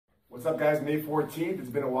What's up, guys? May 14th. It's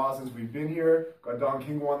been a while since we've been here. Got Don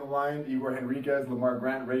Kingo on the line, Igor Henriquez, Lamar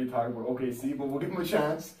Grant ready to talk about OKC, but we'll give them a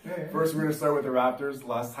chance. First, we're going to start with the Raptors.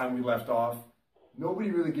 Last time we left off, nobody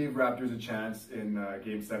really gave Raptors a chance in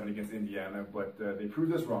Game 7 against Indiana, but they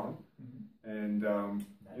proved us wrong. And,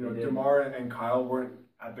 you know, DeMar and Kyle weren't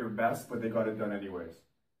at their best, but they got it done anyways.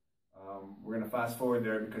 We're going to fast forward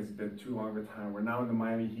there because it's been too long of a time. We're now in the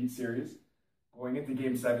Miami Heat series. Going into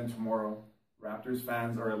Game 7 tomorrow, Raptors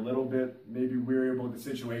fans are a little bit maybe weary about the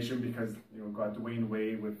situation because, you know, got Dwayne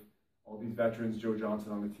Wade with all these veterans, Joe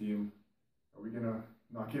Johnson on the team. Are we going to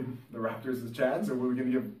not give the Raptors a chance, or are we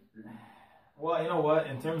going to give... Well, you know what?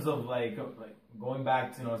 In terms of, like going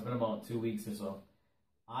back to, you know, it's been about 2 weeks or so.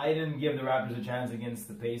 I didn't give the Raptors a chance against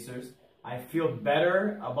the Pacers. I feel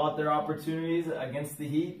better about their opportunities against the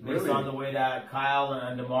Heat based on the way that Kyle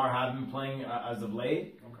and DeMar have been playing as of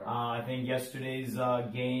late. Okay. I think yesterday's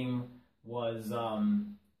game was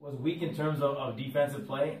weak in terms of defensive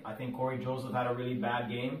play. I think Corey Joseph had a really bad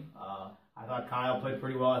game. I thought Kyle played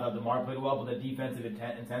pretty well. I thought DeMar played well, but the defensive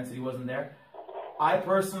intensity wasn't there. I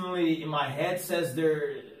personally, in my head says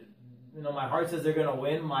my heart says they're going to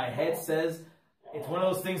win. My head says it's one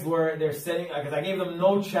of those things where they're setting, because I gave them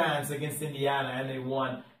no chance against Indiana and they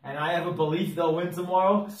won. And I have a belief they'll win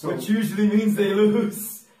tomorrow, which usually means they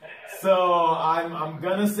lose. So I'm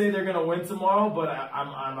going to say they're going to win tomorrow, but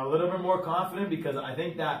I'm a little bit more confident because I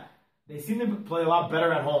think that they seem to play a lot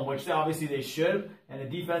better at home, which obviously they should. And the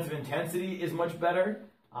defensive intensity is much better.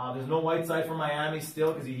 There's no Whiteside for Miami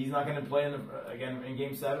still because he's not going to play again in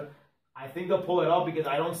Game 7. I think they'll pull it out because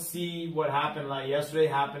I don't see what happened like yesterday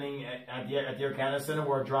happening at the Arcana Center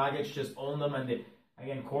where Dragic just owned them. And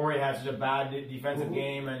again, Corey had such a bad defensive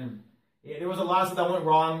game. And there was a lot of stuff that went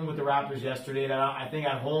wrong with the Raptors yesterday that I think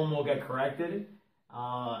at home will get corrected. So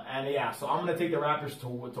I'm going to take the Raptors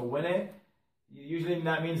to win it. Usually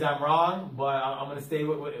that means I'm wrong, but I'm going to stay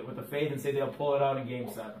with the faith and say they'll pull it out in Game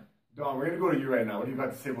 7. Don, we're going to go to you right now. What do you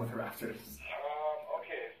got to say about the Raptors?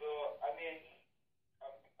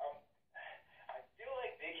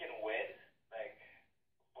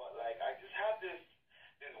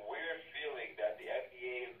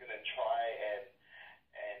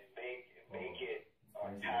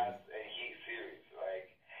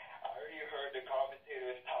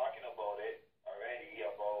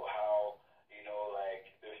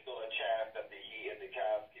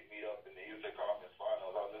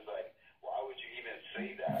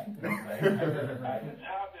 I just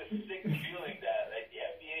have this sick feeling that the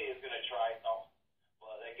NBA is going to try something.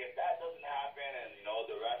 But if that doesn't happen and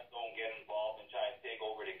the refs don't get involved and try and take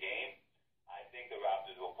over the game, I think the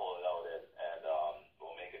Raptors will pull it out and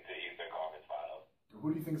we'll make it to the Eastern Conference Finals.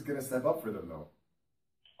 Who do you think is going to step up for them, though?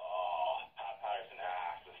 Pat Patterson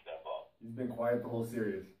has to step up. He's been quiet the whole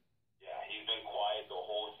series. Yeah, he's been quiet the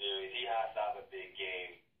whole series. He has to have a big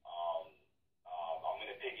game. I'm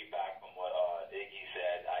going to piggyback from what Iggy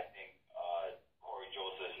said. I think Corey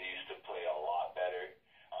Joseph needs to play a lot better.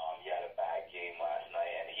 He had a bad game last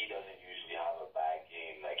night, and he doesn't usually have a bad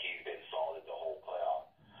game. Like, he's been solid the whole playoff.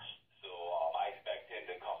 So I expect him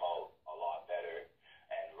to come out a lot better.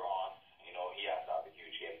 And Ross, he has to have a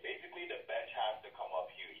huge game. Basically, the bench has to come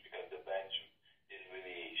up huge because the bench didn't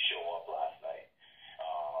really show up last night.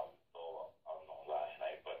 Not last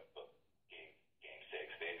night, but game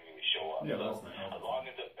 6, they didn't really show up. Yeah, so last night. as long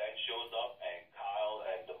as the bench shows up and Kyle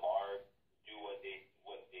and DeMar do what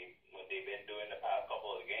they've been doing the past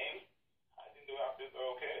couple of games, I think the Raptors are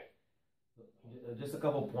okay. Just a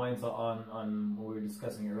couple points on what we were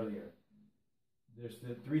discussing earlier. There's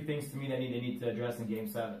the 3 things to me that they need to address in Game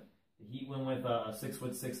 7. The Heat went with a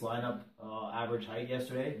 6'6" lineup average height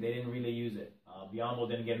yesterday. They didn't really use it. Biyombo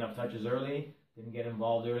didn't get enough touches early. Didn't get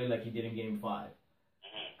involved early like he did in Game 5.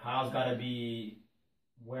 Kyle's got to be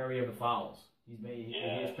wary of the fouls. He's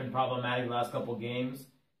been problematic the last couple games.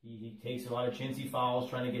 He takes a lot of chintzy fouls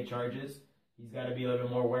trying to get charges. He's got to be a little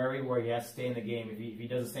bit more wary where he has to stay in the game. If he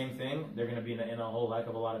does the same thing, they're going to be in a whole heck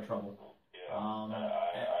of a lot of trouble. Yeah,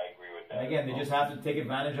 I agree with that. And again, they just have to take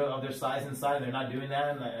advantage of their size inside, and they're not doing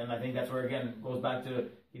that. And I think that's where, again, it goes back to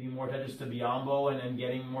giving more touches to Biyombo and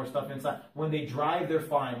getting more stuff inside. When they drive, they're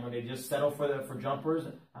fine. When they just settle for jumpers,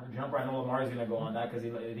 after jumper, I know Lamar's going to go on that because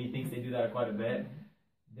he thinks they do that quite a bit.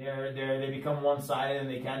 They become one-sided and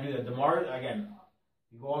they can't do that. DeMar, again,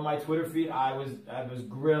 you go on my Twitter feed, I was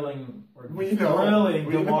grilling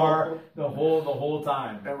DeMar the whole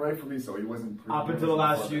time. And rightfully so. He wasn't up until the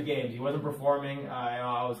last few games. He wasn't performing.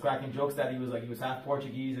 I was cracking jokes that he was half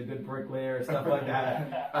Portuguese, a good bricklayer, stuff like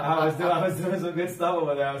that. I was doing some good stuff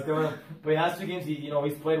over there. But the last 2 games,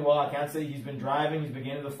 he's played well. I can't say he's been driving. He's been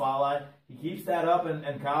getting to the foul line. he keeps that up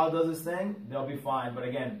and Kyle does his thing, they'll be fine. But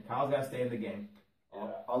again, Kyle's got to stay in the game.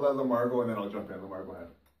 I'll let Lamar go and then I'll jump in. Lamar, go ahead.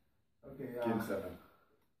 Okay. Game 7.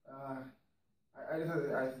 I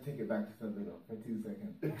have to take it back to something though for 2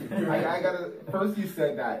 seconds. I gotta. First, you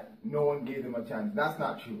said that no one gave them a chance. That's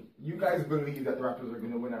not true. You guys believe that the Raptors are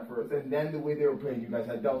going to win at first, and then the way they were playing, you guys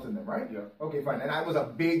had doubts in them, right? Yeah. Okay, fine. And I was a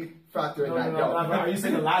big factor in that doubt. Are you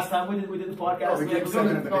saying the last time we did the podcast? No, Game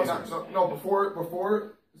 7 of the Pacers. No,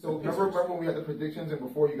 before. So remember when we had the predictions and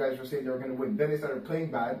before you guys were saying they were going to win, then they started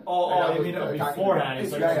playing bad. I mean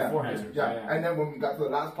beforehand. Yeah. And then when we got to the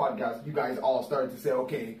last podcast, you guys all started to say,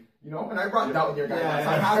 okay, you know, and I brought doubt in your guys. So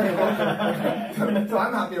I'm happy about that. So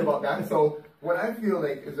I'm happy about that. So what I feel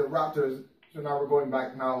like is the Raptors. So now we're going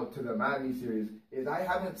back now to the Miami series. Is I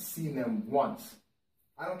haven't seen them once.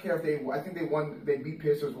 I don't care if they. I think they won. They beat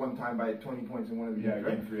Pacers one time by 20 points in one of the games.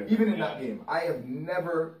 Right? 3. Even in that game, I have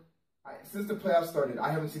never. Since the playoffs started,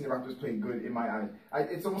 I haven't seen the Raptors play good in my eyes.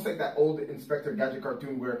 It's almost like that old Inspector Gadget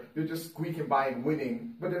cartoon where they're just squeaking by and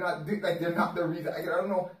winning, but they're not the reason. I don't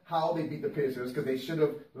know how they beat the Pacers because they should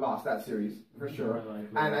have lost that series for sure.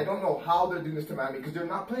 And I don't know how they're doing this to Miami because they're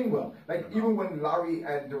not playing well. Like even when Lowry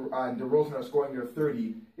and DeRozan are scoring their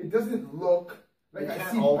 30, it doesn't look. Like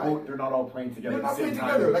they're not all playing together. They're not playing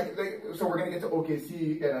together. Like, so we're gonna get to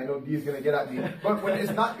OKC, and I know D's gonna get at me. But when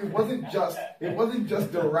it wasn't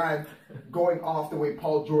just Durant going off the way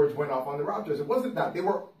Paul George went off on the Raptors. It wasn't that.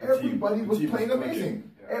 Everybody was playing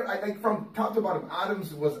amazing. Yeah. Like from top to bottom,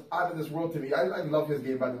 Adams was out of this world to me. I love his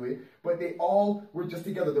game, by the way. But they all were just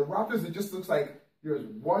together. The Raptors, it just looks like there's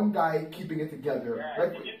one guy keeping it together. Yeah,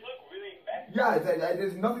 like, it just look really messy. Yeah,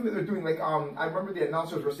 there's nothing that they're doing. Like I remember the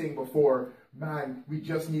announcers were saying before, man, we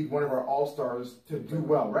just need one of our all-stars to do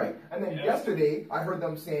well, right? And then yesterday, I heard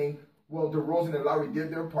them saying, well, DeRozan and Lowry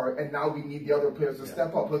did their part, and now we need the other players to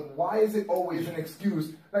step up. Like, why is it always an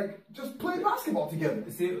excuse? Like, just play basketball together.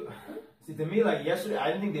 See, to me, like yesterday,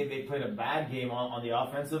 I didn't think they played a bad game on the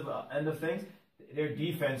offensive end of things. Their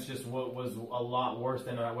defense just was a lot worse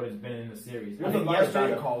than what it's been in the series. I think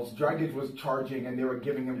yesterday calls, Dragic was charging and they were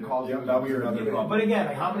giving him calls. Yeah, that was another problem. But again,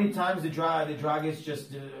 like how many times did Dragic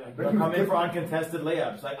just come in for uncontested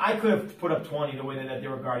layups? Like I could have put up 20 the way that they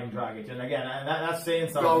were guarding Dragic, and again, that's saying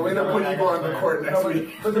something. No, we're gonna put Igor on the court next week.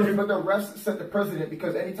 But the refs set the precedent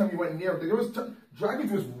because anytime you went near, there was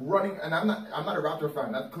Dragic was running, and I'm not a Raptor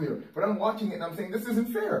fan, that's clear. But I'm watching it and I'm saying this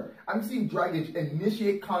isn't fair. I'm seeing Dragic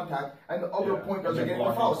initiate contact, and the other point guards are getting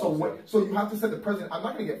the foul. So you have to set the precedent. I'm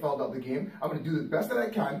not going to get fouled out the game. I'm going to do the best that I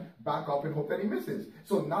can, back up, and hope that he misses.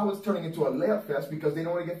 So now it's turning into a layup fest because they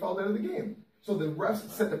don't want to get fouled out of the game. So the refs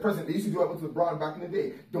set the precedent. They used to do it with LeBron back in the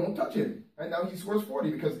day. Don't touch him. And now he scores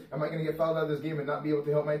 40 because am I going to get fouled out of this game and not be able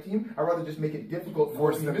to help my team? I'd rather just make it difficult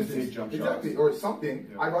for him to miss jump shots. Or something.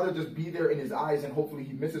 Yeah. I'd rather just be there in his eyes and hopefully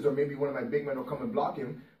he misses, or maybe one of my big men will come and block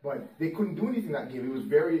him. But they couldn't do anything that game. It was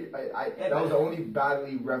very. That was the only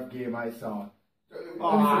badly ref game I saw.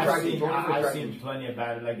 I've seen plenty of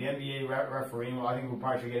bad. Like the NBA refereeing. Well, I think we'll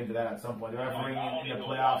probably should get into that at some point. The refereeing in the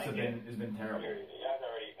playoffs has been terrible. You guys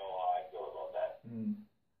already know how I feel about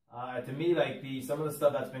that. To me, like some of the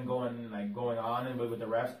stuff that's been going on and with the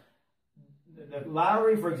refs. The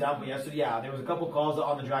Lowry, for example, yesterday, there was a couple calls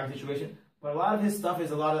on the drag situation. But a lot of his stuff is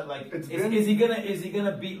a lot of like. Is he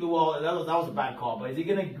gonna beat Luol? That was a bad call. But is he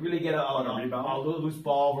gonna really get a loose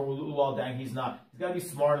ball over Luol Deng? He's not. He's gotta be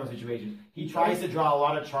smart in those situations. He tries to draw a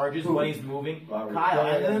lot of charges when he's moving. Kyle,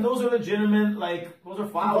 and then those are legitimate. Like those are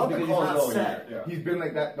fouls because he's not set. Yeah. He's been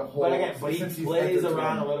like that the whole. But again, he plays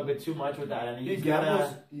around a little bit too much with that, and he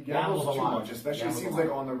gambles too much. Especially it seems like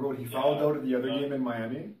on the road. He fouled out of the other game in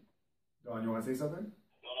Miami. Don, you want to say something?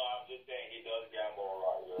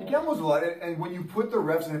 He gambles a lot, and when you put the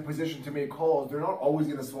refs in a position to make calls, they're not always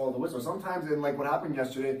going to swallow the whistle. Sometimes, and like what happened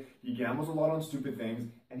yesterday, he gambles a lot on stupid things,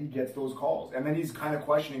 and he gets those calls. And then he's kind of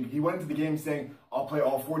questioning. He went into the game saying, I'll play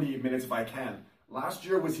all 48 minutes if I can. Last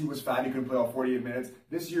year he was fat, he couldn't play all 48 minutes.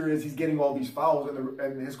 This year he's getting all these fouls,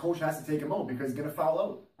 and his coach has to take him out because he's going to foul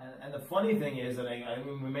out. And the funny thing is that I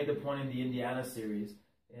mean, we made the point in the Indiana series,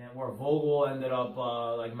 and where Vogel ended up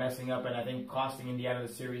messing up, and I think costing Indiana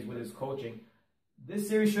the series with his coaching. This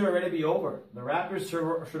series should already be over. The Raptors should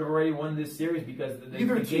have already won this series because in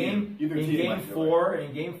game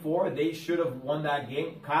four, they should have won that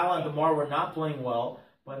game. Kyle and DeMar were not playing well,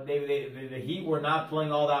 but the Heat were not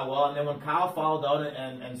playing all that well. And then when Kyle fouled out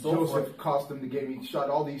and so Joseph forth, cost them the game. He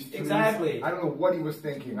shot all these threes. Exactly. I don't know what he was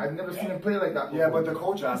thinking. I've never seen him play like that before. Yeah, but the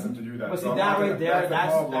coach asked him to do that. But see, that right there,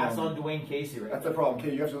 that's on Dwayne Casey, right? That's the problem.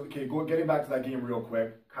 Okay, getting back to that game real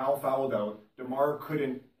quick. Kyle fouled out. DeMar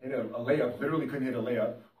couldn't hit a layup, literally couldn't hit a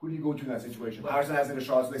layup. who do you go to in that situation? Patterson hasn't hit a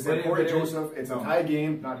shot, so they say Corey Joseph. It's a tie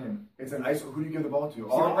game. Not him. It's an ice. Who do you give the ball to? See,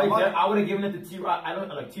 I would have given it to T. Ross. I don't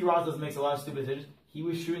like T. Ross. Doesn't make a lot of stupid decisions. He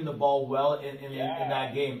was shooting the ball well in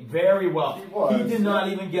that game, very well. He did not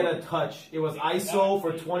even get a touch. It was ISO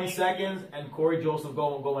for 20 seconds, and Corey Joseph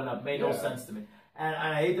going up. Made no sense to me. And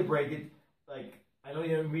I hate to break it, like I know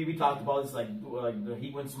we talked about this, like the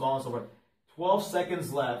Heat went small and so forth. 12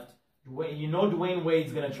 seconds left. You know Dwayne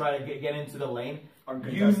Wade's gonna try to get into the lane.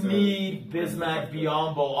 You need Bismack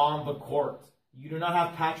Biyombo on the court. You do not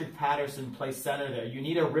have Patrick Patterson play center there. You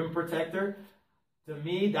need a rim protector. To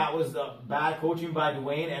me, that was bad coaching by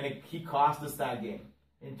Dwayne, and he cost us that game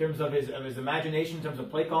in terms of his imagination, in terms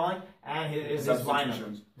of play calling, and his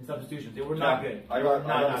lineup. His substitutions. They were not good. I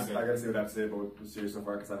gotta say what I have to say about the series so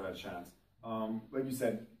far because I haven't had a chance. Like you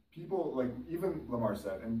said, people, like even Lamar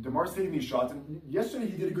said, and DeMar's taking these shots, and yesterday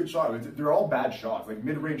he did a good shot. They're all bad shots, like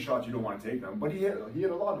mid-range shots. You don't want to take them, but he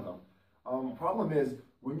hit a lot of them. Problem is,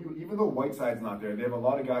 even though Whiteside's not there, they have a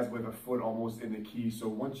lot of guys with a foot almost in the key. So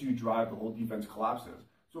once you drive, the whole defense collapses.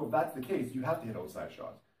 So if that's the case, you have to hit outside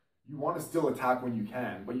shots. You want to still attack when you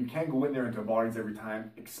can, but you can't go in there into bodies every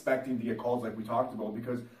time expecting to get calls like we talked about,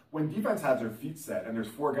 because when defense has their feet set and there's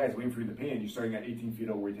 4 guys waiting for you to pay and you're starting at 18 feet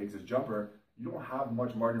out where he takes his jumper, you don't have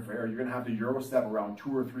much margin for error. You're going to have to Euro step around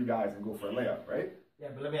 2 or 3 guys and go for a layup, right? Yeah,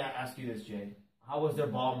 but let me ask you this, Jay. How was their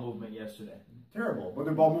ball movement yesterday? Terrible. But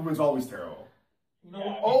their ball movement's always terrible. You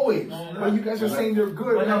know, always. But you guys are saying they're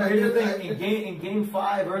good. But no, here's the thing. In game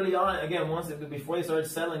 5, early on, again, before they started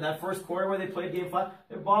settling, that first quarter where they played game 5,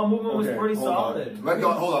 their ball movement was pretty solid.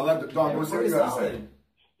 Hold on. Let Don go see what you got to say.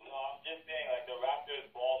 No, I'm just saying, like, the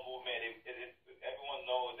Raptors' ball movement, everyone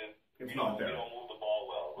knows that we don't move the ball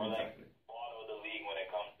well. We're like bottom of the league when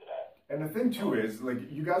it comes to that. And the thing, too, is, like,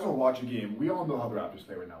 you guys will watch a game. We all know how the Raptors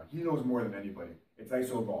play right now. He knows more than anybody. It's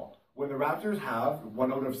ISO ball. When the Raptors have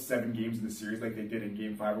 1 out of 7 games in the series, like they did in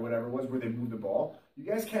Game 5 or whatever it was, where they moved the ball, you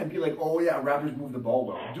guys can't be like, oh yeah, Raptors move the ball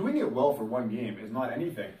well. Doing it well for 1 game is not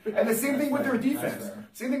anything. And the same thing with their defense.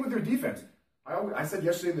 Same thing with their defense. I said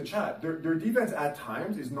yesterday in the chat, their defense at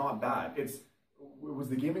times is not bad. It was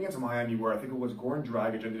the game against Miami where I think it was Goran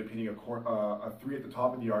Dragic ended up hitting a 3 at the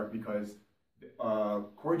top of the arc because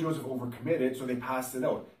Corey Joseph overcommitted, so they passed it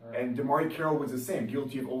out. Right. And DeMar Carroll was the same,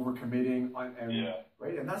 guilty of overcommitting.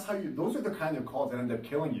 Right? And that's how those are the kind of calls that end up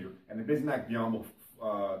killing you. And the Bismack Biyombo,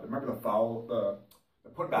 remember the foul, the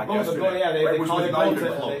putback yesterday? They called it not even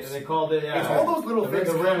close. They called it, It's all those little things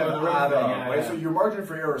that add up, right? So your margin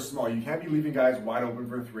for error is small. You can't be leaving guys wide open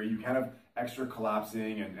for 3. You can't have extra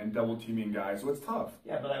collapsing and double teaming guys, so it's tough.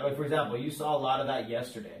 Yeah, but like for example, you saw a lot of that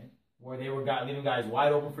yesterday, where they were leaving guys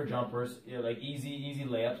wide open for jumpers, like easy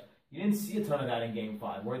layups. You didn't see a ton of that in Game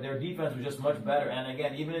 5, where their defense was just much better. And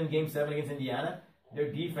again, even in Game 7 against Indiana, their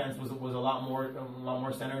defense was a lot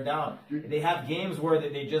more centered down. They have games where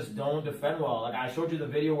they just don't defend well. Like I showed you the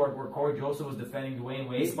video where Corey Joseph was defending Dwayne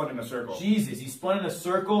Wade. He spun in a circle. Jesus, he spun in a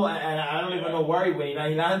circle, and I don't even know where he went.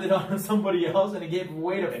 He landed on somebody else, and he gave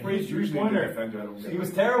Wade a free 3-pointer. He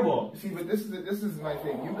was terrible. See, but this is my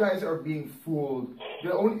thing. You guys are being fooled.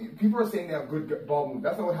 People are saying they have good ball movement.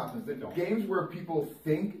 That's not what happens. The games where people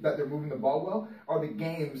think that they're moving the ball well are the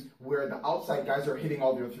games where the outside guys are hitting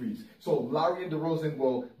all their threes. So Lowry and DeRozan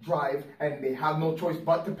will drive, and they have no choice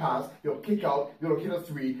but to pass. They'll kick out, they'll hit a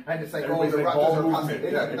 3, and it's like, the Raptors are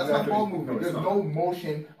passing. That's not ball movement. There's no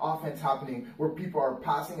motion offense happening where people are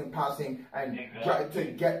passing and to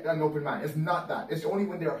get an open man. It's not that. It's only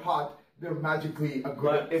when they're hot, they're magically a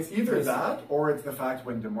good. But it's either that or it's the fact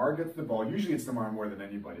when DeMar gets the ball, usually it's DeMar more than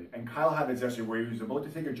anybody. And Kyle had this yesterday where he was about to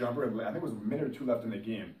take a jumper, I think it was a minute or 2 left in the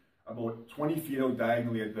game, about 20 feet out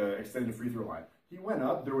diagonally at the extended free throw line. He went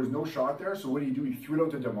up, there was no shot there, so what did he do? He threw it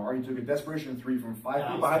out to DeMar. He took a desperation 3 from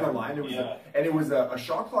 5 feet behind the line. It was a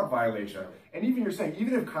shot clock violation. And even you're saying,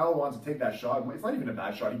 even if Kyle wants to take that shot, it's not even a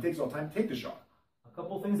bad shot. He takes all the time, take the shot. A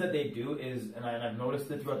couple things that they do is, and I've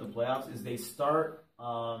noticed it throughout the playoffs, is they start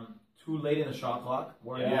too late in the shot clock,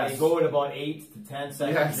 where they go at about 8 to 10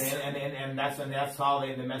 seconds in, and that's how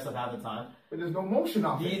they mess up half the time. But there's no motion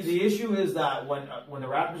off it. The issue is that when the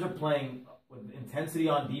Raptors are playing with intensity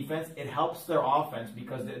on defense, it helps their offense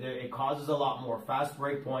because it causes a lot more fast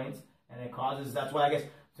break points, and that's why I guess,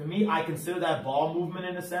 to me, I consider that ball movement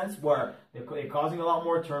in a sense where they're causing a lot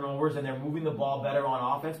more turnovers and they're moving the ball better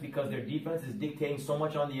on offense because their defense is dictating so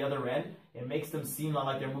much on the other end. It makes them seem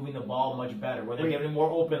like they're moving the ball much better, where they're getting more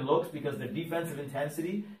open looks because their defensive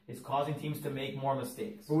intensity is causing teams to make more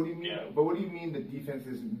mistakes. But what do you mean? But what do you mean the defense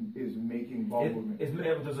is making ball movement?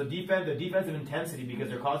 There's the defensive intensity because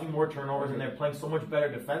they're causing more turnovers and they're playing so much better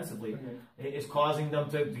defensively. It's causing them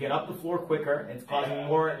to get up the floor quicker. It's causing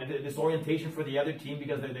more disorientation for the other team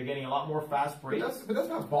because they're getting a lot more fast breaks. But that's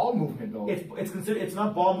not ball movement though. It's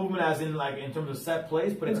not ball movement as in like in terms of set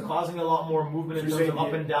plays, but it's causing a lot more movement in terms of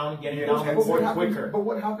up and down, getting down quicker. But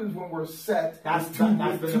what happens when we're set? That's two been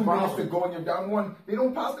the minutes to go and you're down one. They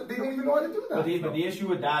don't pass it. They don't even know how to do that. But the issue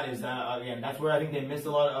with that is that again, that's where I think they missed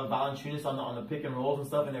a lot of Valanciunas on the pick and rolls and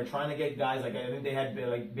stuff, and they're trying to get guys like I think they had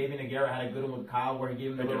like Baby Nogueira had a good one with Kyle where he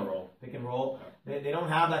gave him the little pick and roll. They don't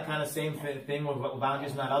have that kind of same thing with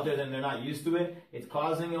Valanciunas not out there, then they're not used to it. It's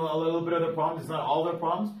causing a little bit of their problems. It's not all their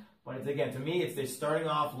problems, but it's again to me, they're starting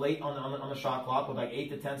off late on the shot clock with like 8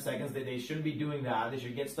 to 10 seconds. They shouldn't be doing that. They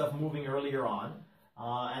should get stuff moving earlier on.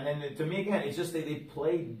 And then to me again, it's just they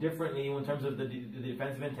play differently in terms of the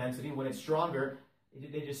defensive intensity. When it's stronger,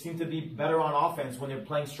 they just seem to be better on offense when they're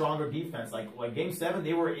playing stronger defense. Like Game 7,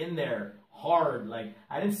 they were in there hard. Like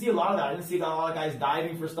I didn't see a lot of that. I didn't see a lot of guys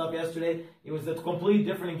diving for stuff yesterday. It was completely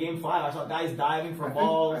different in Game 5. I saw guys diving for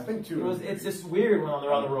balls. I think too. It's just weird when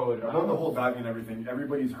they're on the road. About the whole diving and everything,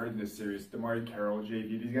 everybody's heard in this series. DeMarre Carroll,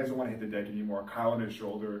 JV, these guys don't want to hit the deck anymore. Kyle on his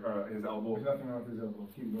shoulder, his elbow. There's nothing wrong with his elbow.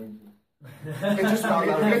 Keep going. It's just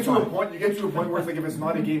you get to a point. You get to a point where it's like if it's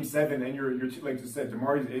not a Game 7 and you're like you said,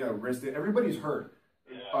 DeMarre's wrist. Everybody's hurt.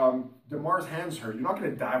 DeMar's hands hurt. You're not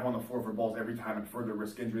going to dive on the floor for balls every time and further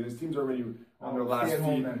risk injury. This team's already on their last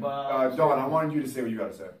feet. Don, I wanted you to say what you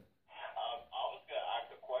got to say. I was going to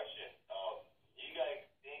ask a question. Do you guys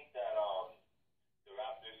think that the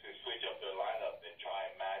Raptors could switch up their lineup and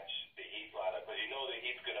try and match the Heat's lineup? Because you know the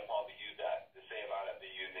Heat's going to probably use the same lineup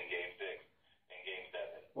they used in Game 6 and Game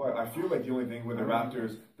 7. Well, I feel like the only thing with the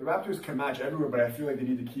Raptors can match everywhere, but I feel like they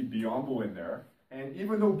need to keep Biyombo in there. And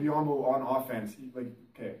even though Biyombo on offense,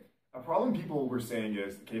 a problem people were saying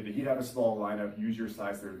is, the Heat have a small lineup, use your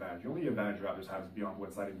size to their advantage. The only advantage Raptors have is Biyombo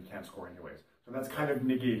inside and you can't score anyways. So that's kind of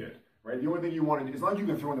negated, right? The only thing you want to do, as long as you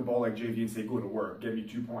can throw in the ball like JV and say, go to work, get me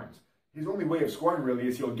 2 points. His only way of scoring really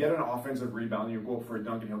is he'll get an offensive rebound and he'll go for a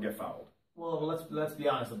dunk and he'll get fouled. Well, let's be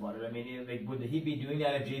honest about it. I mean, would the Heat be doing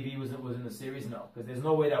that if JV was in the series? No, because there's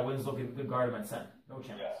no way that Winslow could guard him at center. No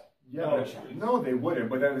chance. No, they wouldn't.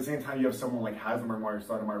 But then at the same time, you have someone like Haslam or Amari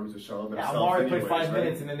Stoudemire who's a shell of himself. Amari played 5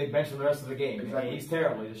 minutes and then they benched him the rest of the game. Exactly. I mean, he's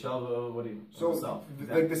terrible. He's a shell of himself.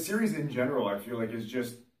 Like the series in general, I feel like is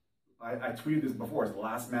just. I tweeted this before. It's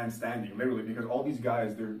last man standing, literally, because all these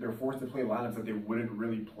guys they're forced to play lineups that they wouldn't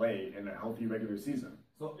really play in a healthy regular season.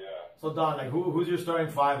 So Don, like who's your starting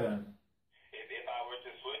 5 then? If I were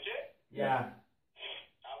to switch it, yeah,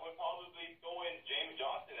 I would probably throw in James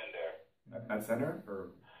Johnson in there. At center,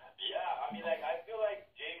 or. Yeah, I mean, I feel like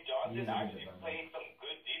James Johnson actually played some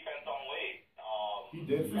good defense on Wade. He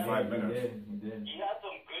did for 5 minutes. He did. He had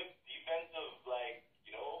some good defensive,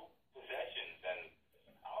 possessions, and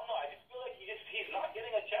I don't know. I just feel like he's not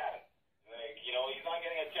getting a chance. He's not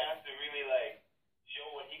getting a chance to really show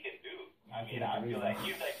what he can do. I mean, I feel like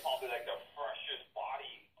he's probably the freshest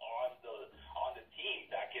body on the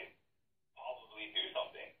team that can probably do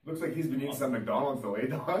something. Looks like he's been eating some McDonald's though,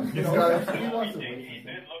 Don? He did look a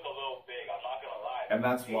little big. I'm not gonna lie. And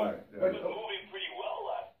that's why. He was moving pretty well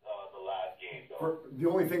the last game. So. The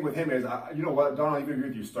only thing with him is, you know what, Don, I'll even agree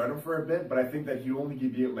with you. Start him for a bit, but I think that he'll only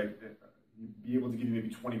be able to give you maybe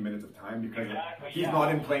 20 minutes of time because he's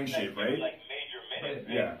not in playing shape, right? Major minutes,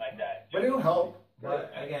 like that. But it'll help.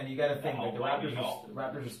 But again, you got to think the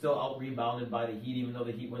Raptors are still out rebounded by the Heat, even though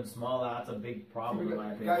the Heat went small. That's a big problem in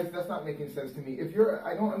my opinion. Guys, that's not making sense to me.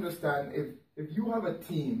 I don't understand if you have a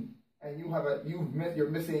team and you're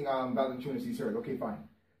missing Valanciunas, he's hurt. Okay, fine.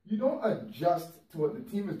 You don't adjust to what the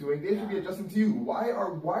team is doing. They should be adjusting to you. Why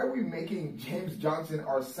are we making James Johnson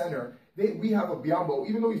our center? We have a Biyombo,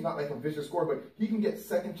 even though he's not a vicious scorer, but he can get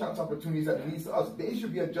second chance opportunities that leads to us. They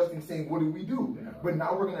should be adjusting, saying, what do we do? Yeah. But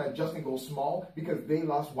now we're going to adjust and go small because they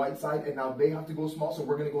lost Whiteside and now they have to go small, so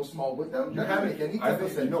we're going to go small with them? That doesn't make any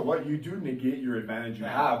sense. You know what? You do negate your advantage you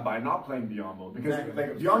have by not playing Biyombo because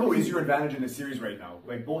Biyombo is your advantage in the series right now.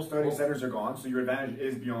 Both starting centers are gone, so your advantage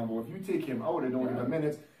is Biyombo. If you take him out and don't give him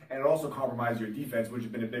minutes, and it also compromises your defense, which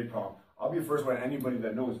has been a big problem. I'll be the first one. Anybody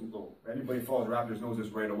that knows, anybody follows Raptors knows this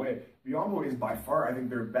right away. Biyombo is by far, I think,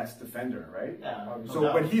 their best defender, right? Yeah.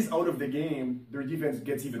 So when he's out of the game, their defense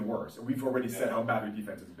gets even worse. And we've already said how bad their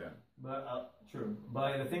defense has been. But true.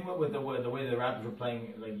 But the thing with the way the Raptors were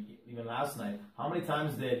playing, even last night, how many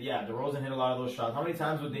times did DeRozan hit a lot of those shots? How many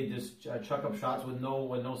times would they just chuck up shots with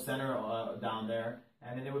no center down there?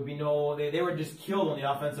 And then there would be they were just killed on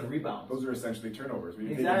the offensive rebounds. Those are essentially turnovers.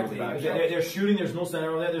 Exactly. They're shooting, there's no center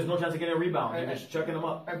over there, there's no chance of getting a rebound. They're just chucking them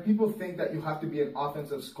up. And people think that you have to be an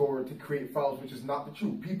offensive scorer to create fouls, which is not the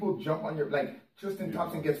truth. People jump on your, like, Tristan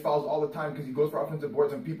Thompson gets fouls all the time because he goes for offensive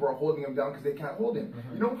boards and people are holding him down because they can't hold him.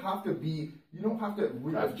 You don't have to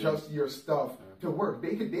readjust your stuff to work.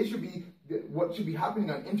 They should be, what should be happening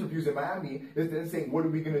on interviews in Miami is them saying, what are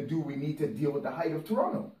we going to do? We need to deal with the height of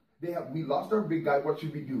Toronto. We lost our big guy. What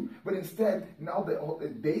should we do? But instead, now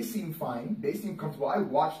they seem fine. They seem comfortable. I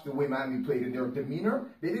watched the way Miami played and their demeanor.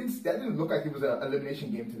 That didn't look like it was an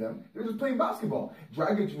elimination game to them. They were just playing basketball.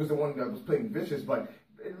 Dragic was the one that was playing vicious, but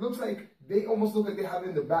it looks like they almost look like they have it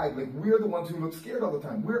in the bag. Like, we're the ones who look scared all the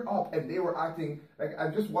time. We're up, and they were acting like,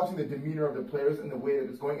 I'm just watching the demeanor of the players and the way that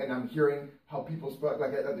it's going, and I'm hearing how people speak.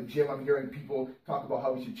 Like at the gym, I'm hearing people talk about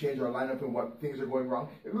how we should change our lineup and what things are going wrong.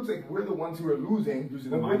 It looks like we're the ones who are losing.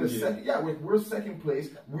 We're the second. Yeah, we're second place.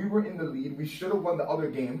 We were in the lead. We should have won the other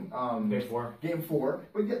game. Game 4.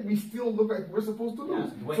 But yet we still look like we're supposed to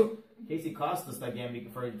lose. Yeah, Casey cost us that game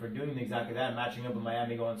for doing exactly that, matching up with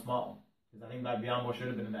Miami going small. Because I think that Biombo should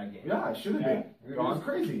have been in that game. Yeah, it should have been. It was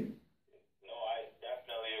crazy. No, I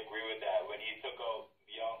definitely agree with that. When he took out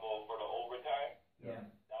Biombo for the overtime,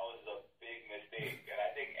 that was a big mistake. And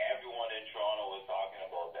I think everyone in Toronto was talking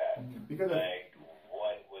about that. Because like,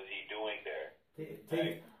 what was he doing there?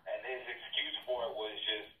 And his excuse for it was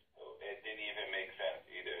just, it didn't even make sense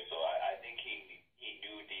either. So I think he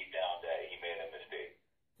knew deep down that he made a mistake.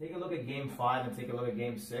 Take a look at Game 5 and take a look at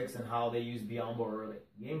Game 6 and how they used Biombo early.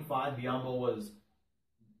 Game 5, Biombo was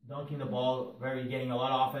dunking the ball, getting a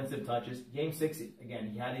lot of offensive touches. Game 6, again,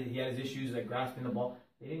 he had his issues like grasping the ball.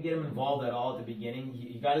 They didn't get him involved at all at the beginning.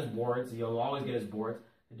 He got his boards. He'll always get his boards.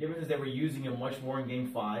 The difference is they were using him much more in Game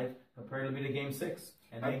 5 comparatively to Game 6.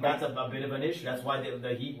 And I think that's a bit of an issue. That's why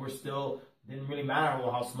the Heat were still... Didn't really matter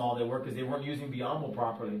how small they were because they weren't using Biombo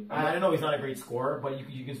properly. I know he's not a great scorer, but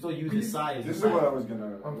you can still use his size. This is what I was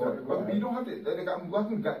gonna. But you don't have to. Like, I'm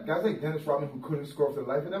watching guys like Dennis Rodman who couldn't score for the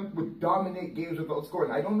life of them would dominate games without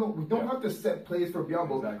scoring. I don't know. We don't have to set plays for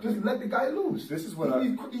Biombo. Exactly. Just let the guy loose. This is what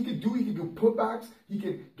he could do. He could do putbacks. He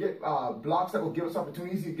could get blocks that will give us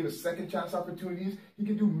opportunities. He could give us second chance opportunities. He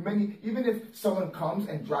could do many. Even if someone comes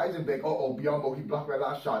and drives him big, Biombo, he blocked my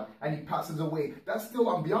last shot, and he passes away. That's still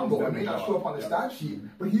on Biombo. It may not show up on the stat sheet,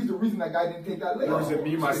 but he's the reason that guy didn't take that leg. There was a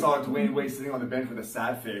meme I saw Dwayne Wade sitting on the bench with a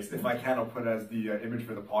sad face. If I can, I'll put it as the image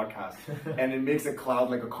for the podcast. And it makes a cloud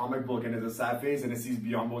like a comic book, and it's a sad face, and it sees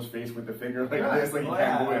Biombo's face with the finger like this, like he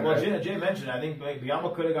can't go in. Well, Jay mentioned, I think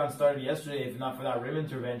Biombo could have gotten started yesterday if not for that rim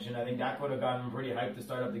intervention. I think that could have gotten him pretty hyped to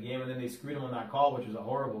start up the game, and then they screwed him on that call, which was a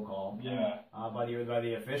horrible call. By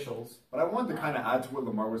the officials. But I wanted to kind of add to what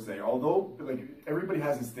Lamar was saying. Although, like, everybody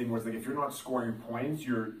has this thing where it's like, if you're not scoring points,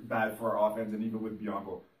 you're bad for our offense, and even with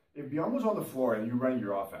Biombo. If Biombo's on the floor and you're running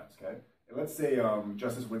your offense, okay? And let's say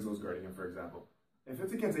Justice Winslow's guarding him, for example. If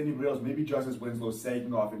it's against anybody else, maybe Justice Winslow's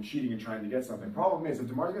sagging off and cheating and trying to get something. Problem is, if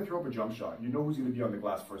DeMar's going to throw up a jump shot, you know who's going to be on the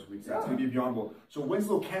glass first week. So that's going to be Biombo. So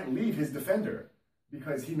Winslow can't leave his defender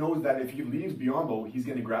because he knows that if he leaves Biombo, he's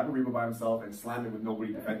going to grab a rebound by himself and slam it with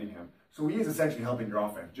nobody defending him. So he is essentially helping your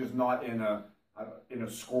offense, just not in a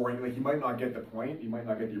scoring. Like, he might not get the point, he might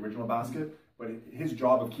not get the original basket, but his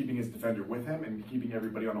job of keeping his defender with him and keeping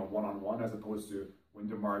everybody on a one-on-one, as opposed to when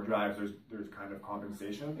DeMar drives, there's kind of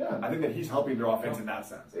compensation. Yeah. I think that he's helping their offense in that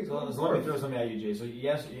sense. So let me throw something at you, Jay. So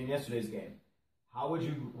in yesterday's game, how would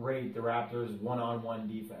you rate the Raptors' one-on-one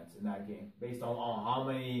defense in that game, based on how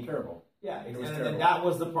many? Terrible. Yeah, and that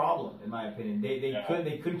was the problem, in my opinion.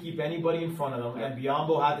 They couldn't keep anybody in front of them, and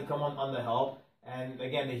Biombo had to come on the help. And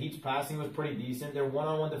again, the Heat's passing was pretty decent. Their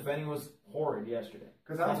one-on-one defending was horrid yesterday.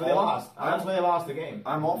 Because that's why they lost. That's why they lost the game.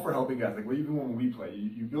 I'm all for helping guys. Like, even when we play,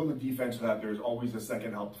 you build a defense so that there's always a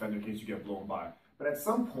second help defender in case you get blown by. But at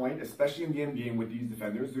some point, especially in the end game with these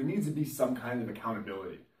defenders, there needs to be some kind of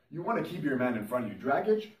accountability. You want to keep your man in front of you.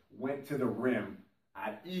 Dragic went to the rim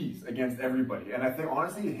at ease against everybody. And I think,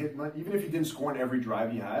 honestly, even if he didn't score on every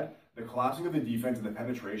drive he had, the collapsing of the defense and the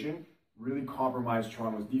penetration really compromised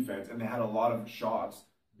Toronto's defense, and they had a lot of shots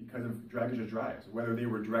because of Dragic's drives, whether they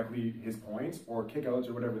were directly his points or kickouts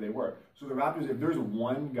or whatever they were. So the Raptors, if there's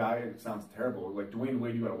one guy, it sounds terrible, like Dwayne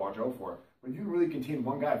Wade, you got to watch out for. But if you can really contain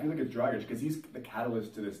one guy, I feel like it's Dragic, because he's the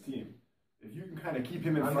catalyst to this team. If you can kind of keep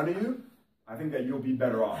him in front of you, I think that you'll be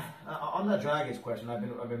better off. On that Dragic question, I've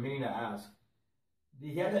been meaning to ask.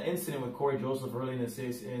 He had an incident with Corey Joseph early in the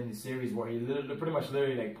series where he pretty much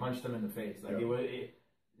like punched him in the face. Like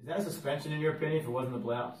is that a suspension in your opinion if it wasn't the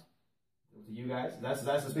playoffs? To you guys, that's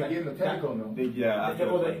suspension. They gave him the technical, no? They gave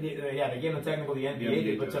him the technical. The NBA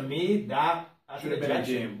did, but to me, that Should have been a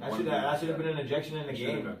game. That should have been an ejection in the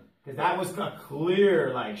game. Because that was a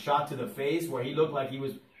clear like shot to the face where he looked like he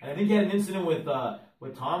was. And I think he had an incident with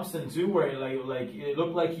Thompson too, where it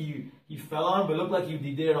looked like he fell on, but it looked like he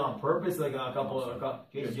did it on purpose. Like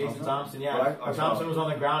Jason Thompson, yeah. Thompson was on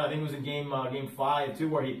the ground. I think it was in game 5 too,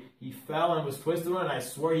 where he fell and was twisted on. And I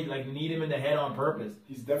swear he like kneed him in the head on purpose.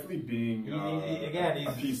 He's definitely being he's a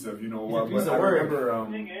piece of he's a piece of work. The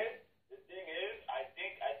thing is, I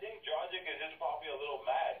think Dragic is just probably a little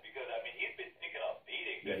mad because I mean he's been taking a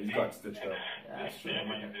beating. Yeah, he's got stitched up. Yeah, that's true. I'm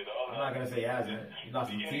not gonna say he hasn't. He lost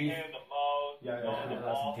some teeth.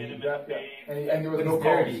 And there was no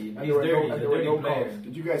calls. And there were no calls.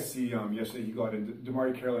 Did you guys see yesterday he got in?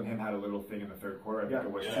 DeMar Carroll and him had a little thing in the third quarter. I think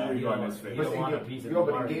it was two. He got in his face. But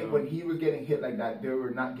when he was getting hit like that, they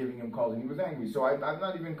were not giving him calls, and he was angry. So I'm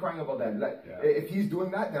not even crying about that. Like, if he's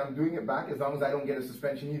doing that, then I'm doing it back as long as I don't get a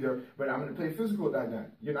suspension either. But I'm going to play physical at that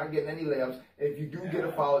time. You're not getting any layups. If you do get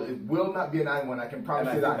a foul, it will not be an 9-1. I can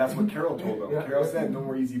promise you that. That's what Carroll told him. Carroll said no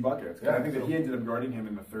more easy buckets. I think that he ended up guarding him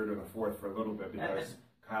in the third or the fourth for a little bit because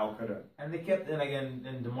Kyle could have. And they kept,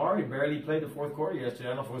 and DeMar barely played the fourth quarter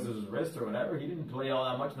yesterday. I don't know if it was his wrist or whatever. He didn't play all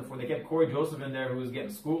that much in the fourth. They kept Corey Joseph in there who was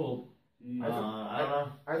getting schooled. I don't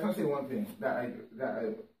know. I just want to say one thing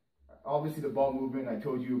obviously the ball movement. I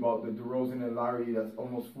told you about the DeRozan and Lowry. That's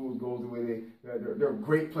almost fool's goals the way they're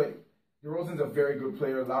great play. DeRozan's a very good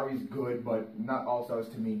player. Lowry's good, but not all stars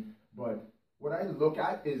to me. But what I look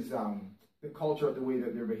at is the culture of the way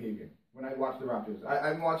that they're behaving. When I watch the Raptors,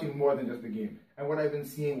 I'm watching more than just the game. And what I've been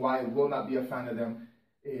seeing, why I will not be a fan of them,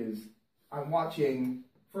 is I'm watching.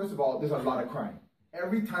 First of all, there's a lot of crying.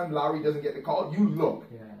 Every time Lowry doesn't get the call, you look.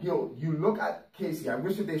 Yeah. You look at Casey. I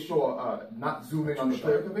wish that they show not zoom in on the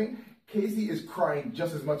player thing. Casey is crying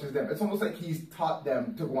just as much as them. It's almost like he's taught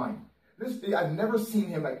them to whine. I've never seen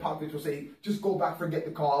him like Popovich will say, just go back, forget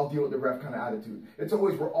the call, I'll deal with the ref kind of attitude. It's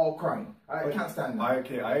always, we're all crying. I can't stand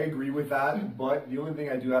that. I agree with that, but the only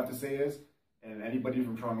thing I do have to say is, and anybody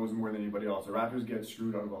from Toronto knows more than anybody else, the Raptors get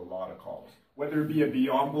screwed out of a lot of calls. Whether it be a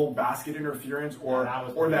beyond goal basket interference or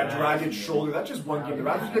that Dragic shoulder, that's just one game. The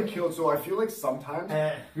Raptors get killed, so I feel like sometimes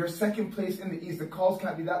you're second place in the East. The calls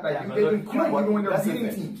can't be that bad. They've been crying even when they're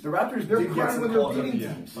beating teams. The Raptors they're crying when they're beating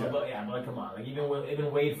teams. But come on, like even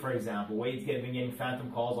Wade, for example, Wade's been getting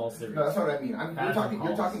phantom calls all series. No, that's not what I mean.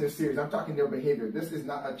 You're talking the series. I'm talking their behavior. This is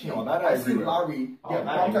not a change. No, I've seen Lowry get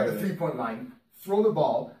bumped at the 3-point line, throw the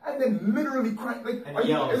ball, and then literally cry. Like, are the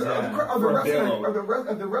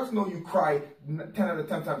refs know you cry 10 out of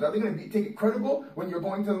 10 times? Are they going to take it credible when you're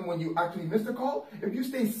going to them when you actually miss the call? If you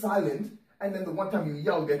stay silent, and then the one time you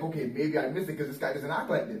yell, like, okay, maybe I missed it because this guy doesn't act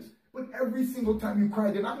like this. But every single time you cry,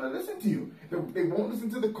 they're not going to listen to you. They won't listen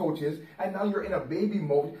to the coaches, and now you're in a baby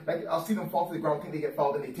mode. Like, I'll see them fall to the ground, think they get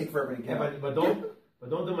fouled, and they take forever to get out. But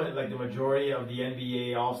don't the majority of the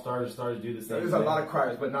NBA All-Stars do the same? There's a lot of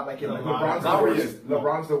criers, but not like him. Like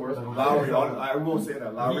LeBron's the worst. Lowry, I will say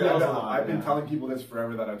that. Lowry, I've been telling people this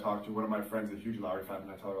forever that I talk to. One of my friends, a huge Lowry fan, and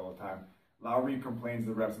I tell her all the time. Lowry complains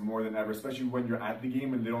to the refs more than ever, especially when you're at the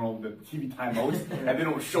game and they don't know the TV timeouts and they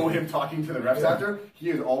don't show him talking to the refs after. He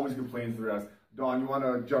is always complains to the refs. Don, you want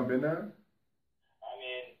to jump in there?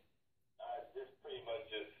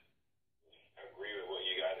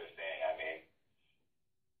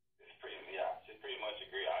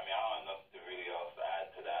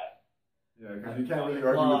 Yeah, because you can't really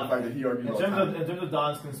argue with the fact that he argues all the time. In terms of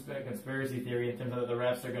Don's conspiracy theory, in terms of the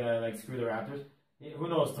refs are gonna screw the Raptors, who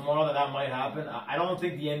knows? Tomorrow that might happen. I don't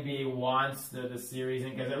think the NBA wants the series,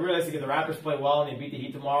 because realistically, if the Raptors play well and they beat the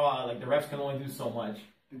Heat tomorrow, the refs can only do so much.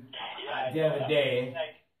 At the end of the day,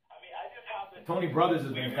 Tony Brothers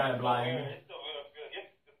has been kind of blind.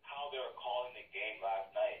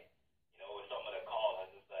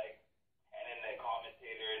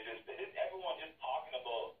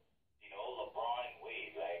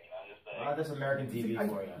 That's American TV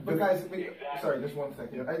for you. But guys, sorry, just one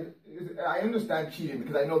second. I understand cheating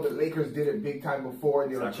because I know the Lakers did it big time before.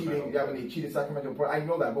 They were cheating. Yeah, when they cheated Sacramento. I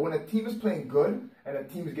know that. But when a team is playing good and a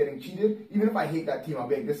team is getting cheated, even if I hate that team, I'll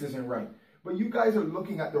be like, this isn't right. But you guys are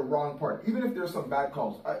looking at the wrong part. Even if there's some bad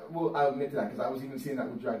calls, I'll admit to that because I was even seeing that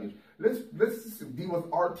with Dragic. Let's deal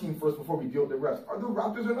with our team first before we deal with the rest. The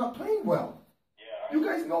Raptors are not playing well. Yeah. You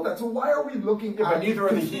guys know that. So why are we looking at? But neither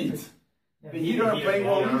are the Heat. The Heat aren't playing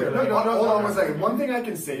well either. Hold on 1 second. One thing I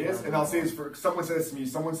can say is, and I'll say this for someone said this to me.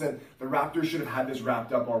 Someone said the Raptors should have had this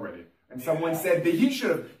wrapped up already, and someone said the Heat should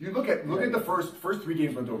have. You look at the first 3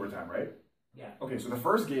 games went to overtime, right? Yeah. Okay, so the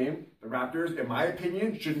first game, the Raptors, in my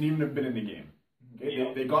opinion, shouldn't even have been in the game.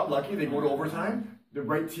 Okay, they got lucky. They go to overtime. The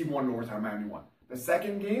right team won in overtime. Miami won. The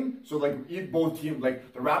second game, so like both teams,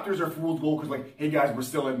 like the Raptors are fooled goal because like, hey guys, we're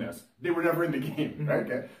still in this. They were never in the game, right?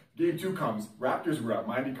 Okay. Game 2 comes, Raptors were up.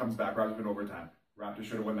 Miami comes back. Raptors been overtime. Raptors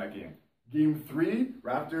should have won that game. Game 3,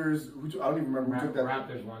 Raptors. I don't even remember who took that.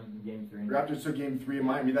 Raptors won game 3. Raptors took game 3 in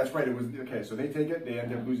Miami. That's right. It was okay. So they take it. They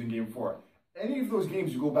end up losing game 4. Any of those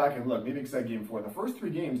games, you go back and look. Maybe except game 4. The first 3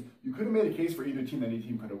 games, you could have made a case for either team that any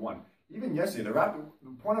team could have won. Even yesterday, the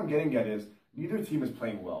point I'm getting at is neither team is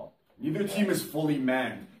playing well. Neither team is fully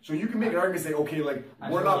manned. So you can make an argument and say, okay, like,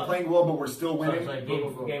 we're not playing well, but we're still winning.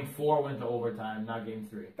 So game 4 went to overtime, not game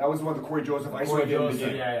 3. That was the one that Corey Joseph isolated in the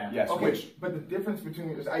game. Yeah. Yes. Okay, but the difference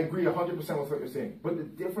between, I agree 100% with what you're saying, but the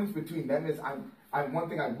difference between them is, one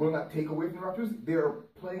thing I will not take away from the Raptors, they're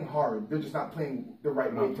playing hard. They're just not playing the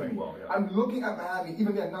right way to me. Well, yeah. I'm looking at Miami,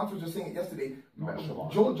 even the announcers were just saying it yesterday,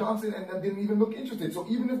 Joel Johnson and them didn't even look interested. So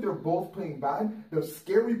even if they're both playing bad, the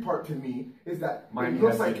scary part to me is that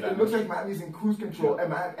it looks like Miami's in cruise control,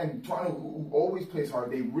 and Toronto, who always plays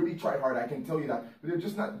hard, they really try hard, I can tell you that. But they're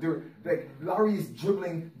just not, they're like, Lowry is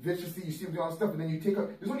dribbling viciously, you see him doing all this stuff, and then you take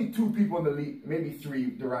there's only 2 people in the league, maybe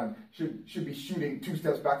 3, Durant, should be shooting 2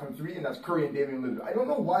 steps back from 3, and that's Curry and Damian Lillard. I don't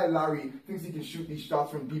know why Lowry thinks he can shoot these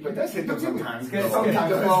shots from deep. He does hit them sometimes.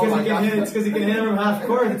 It's because he can hit them from half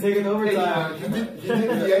court and take it to overtime.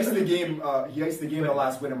 He iced the game. He iced the game the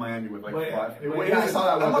last win in Miami with like 5. I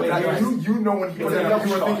saw that one. You know when he put it up,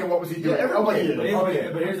 you were thinking, what was he doing?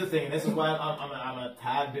 But here's the thing, and this is why I'm a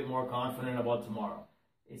tad bit more confident about tomorrow.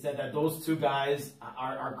 He said that those 2 guys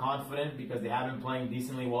are confident because they have been playing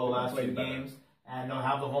decently well the last 2 games, and they'll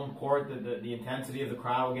have the home court, the intensity of the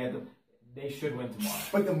crowd will get them. They should win tomorrow.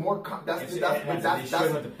 But the more that's your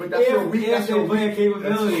weakness.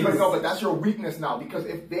 But that's your weakness now, because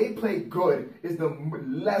if they play good, is the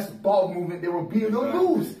less ball movement there will be.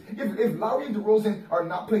 They'll lose. If Lowry and DeRozan are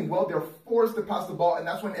not playing well, they're forced to pass the ball, and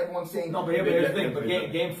that's when everyone's saying. No, but here's the thing. But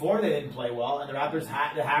game 4 they didn't play well, and the Raptors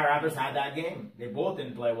had that game. They both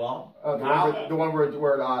didn't play well. The one where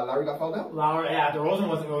Lowry got fouled out.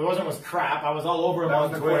 DeRozan was crap. I was all over him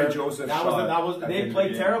on Twitter. They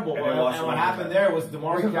played terrible. And what happened there was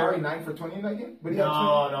DeMar Carey 9 for 20 in that game. But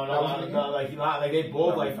no. Like they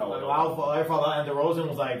both Lowry fell out, and DeRozan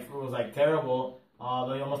was like terrible.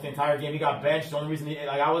 Almost the entire game he got benched. The only reason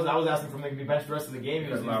I was asking for him to be benched the rest of the game.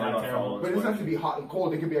 He was not terrible. But it doesn't have to be hot and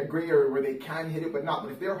cold. It could be a gray area where they can hit it, but not.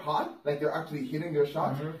 But if they're hot, like they're actually hitting their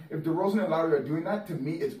shots, if DeRozan and Lowry are doing that, to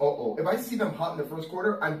me it's If I see them hot in the first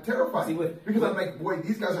quarter, I'm terrified because I'm like, boy,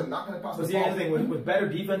 these guys are not going to pass the ball. But see, the thing with better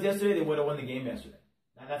defense yesterday, they would have won the game yesterday.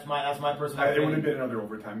 That's my personal opinion. It would have been another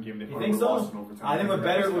overtime game. You think so? I think with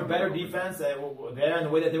better defense there and the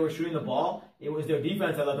way that they were shooting the ball, it was their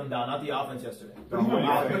defense that let them down, not the offense yesterday. But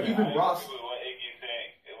even Ross. It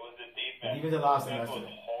was the defense. The defense that lost them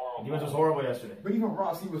yesterday. The defense was horrible yesterday. But even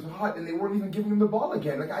Ross, he was hot, and they weren't even giving him the ball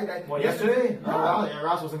again. Yesterday?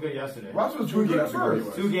 Ross wasn't good yesterday. Ross was good at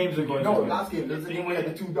first. 2 games ago. No, last game. There's the game where he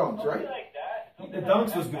had the 2 dunks, right? The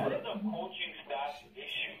dunks was good. That is a coaching staff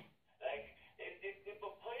issue. Like, if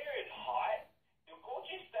a player is hot, the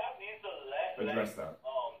coaching staff needs to address that.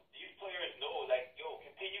 These players know, like, yo,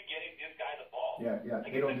 continue getting this guy the ball. Yeah,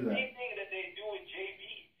 like, they don't do that. It's the same thing that they do with JB.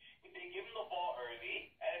 They give him the ball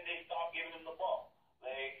early, and they stop giving him the ball.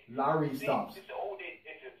 Like, Lowry stops. It's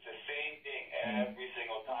the same thing every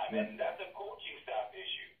single time, and that's a coaching staff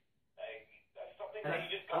issue. Like, that's something that you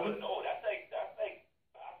just gotta know. That's like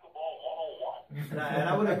basketball 101. And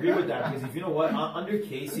I would agree with that, because if you know what, under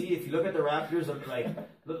Casey, if you look at the Raptors,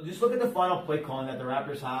 just look at the final play calling that the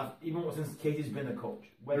Raptors have, even since Casey's been the coach.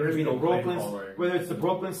 Whether it's whether it's the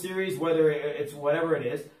Brooklyn series, whether it's whatever it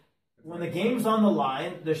is, when the game's on the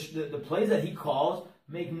line, the plays that he calls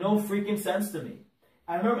make no freaking sense to me.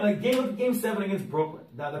 I remember game 7 against Brooklyn,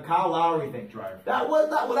 the Kyle Lowry thing. Drive. That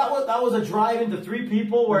was a drive into 3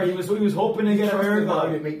 people where he was hoping to get a miracle.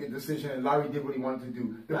 Lowry to make the decision, and Lowry did what he wanted to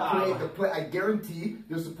do. The play. I guarantee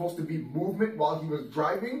there's supposed to be movement while he was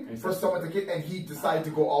driving for someone to get, and he decided to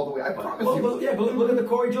go all the way. I promise you. But look at the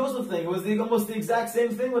Corey Joseph thing. It was almost the exact same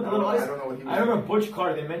thing with the little ice. I don't know what he was. I remember Butch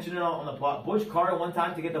Carter. They mentioned it on the pod. Butch Carter one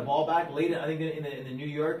time to get the ball back late. I think in the New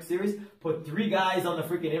York series, put 3 guys on the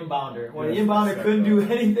freaking inbounder. When the inbounder couldn't do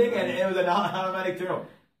anything, and it was an automatic turnover.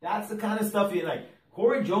 That's the kind of stuff you like.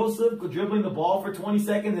 Corey Joseph dribbling the ball for 20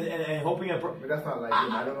 seconds and hoping. But that's not like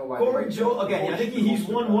him. I don't know why. Corey Joseph again. I think he's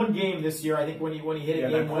won 1 game this year. I think when he hit a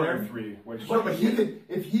game winner. 3. But he could,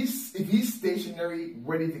 if he's stationary,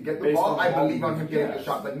 ready to get the ball, I believe on him getting the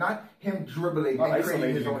shot, but not him dribbling and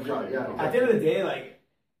creating his own shot. Yeah. At the end of the day, like,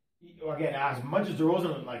 again, as much as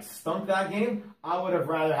DeRozan like stunk that game, I would have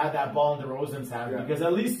rather had that ball in DeRozan's hand because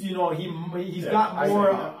at least he's got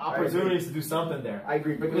more opportunities to do something there. I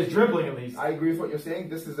agree, but with dribbling at least. I agree with what you're saying.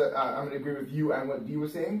 This is I'm going to agree with you and what D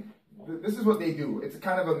was saying. This is what they do. It's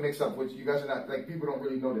kind of a mix-up, which you guys are not like. People don't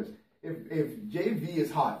really notice. If JV is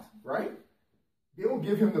hot, right? They will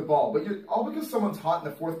give him the ball, but all because someone's hot in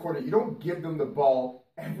the fourth quarter, you don't give them the ball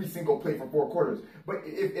every single play for 4 quarters. But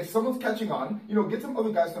if someone's catching on, get some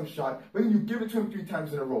other guys some shot, but then you give it to him 3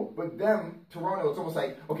 times in a row. But them, Toronto, it's almost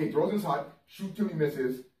like, okay, DeRozan's hot, shoot till he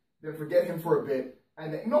misses, then forget him for a bit.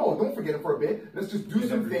 And then, no, don't forget him for a bit. Let's just do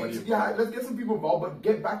some things. Yeah, let's get some people involved, but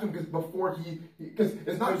get back to him because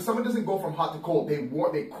it's not, someone doesn't go from hot to cold. They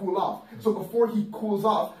cool off. So before he cools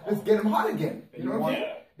off, let's get him hot again. You know what I'm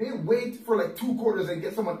saying? They wait for like 2 quarters and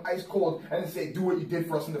get someone ice cold and then say, do what you did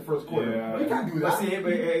for us in the first quarter. Yeah. You can't do that.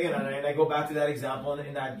 But again, and I go back to that example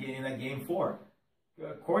in that game 4.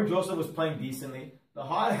 Corey Joseph was playing decently. The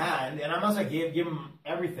hot hand, and I'm not going to give him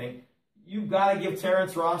everything. You've got to give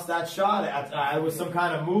Terrence Ross that shot with some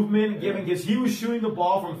kind of movement, because he was shooting the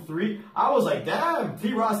ball from 3. I was like, damn,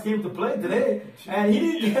 T. Ross came to play today, and he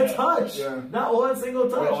didn't get a touch. Yeah. Not one single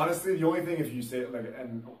touch. Well, honestly, the only thing, if you say,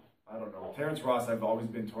 and I don't know, Terrence Ross, I've always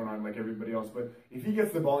been torn on like everybody else, but if he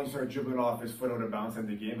gets the ball and you start dribbling off his foot out of bounds in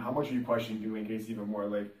the game, how much are you questioning Dwayne Casey even more?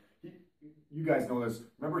 Like, you guys know this.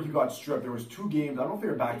 Remember, he got stripped. There was 2 games. I don't know if they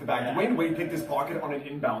were back-to-back. Yeah. Dwayne Wade picked his pocket on an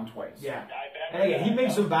inbound twice. Yeah. And again, he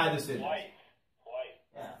makes some bad decisions.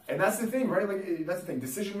 Yeah. And that's the thing, right? Like, that's the thing.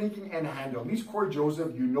 Decision-making and handle. At least Corey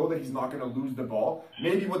Joseph, you know that he's not going to lose the ball.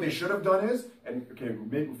 Maybe what they should have done is, maybe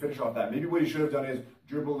we'll finish off that. Maybe what he should have done is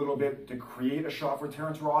dribble a little bit to create a shot for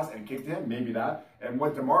Terrence Ross and kick to him. Maybe that. And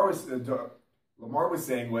what Lamar was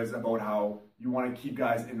saying was about how you want to keep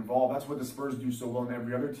guys involved. That's what the Spurs do so well in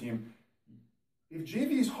every other team. If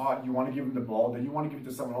JV is hot, you want to give him the ball, then you want to give it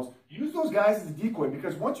to someone else. Use those guys as a decoy,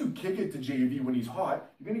 because once you kick it to JV when he's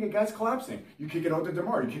hot, you're going to get guys collapsing. You kick it out to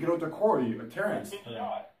DeMar, you kick it out to Corey, or Terrence.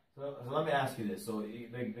 So let me ask you this. So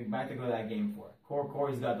back to go to that game 4.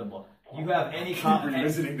 Corey's got the ball. You have any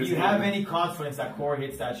confidence that Corey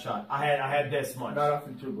hits that shot? I had this much. Not off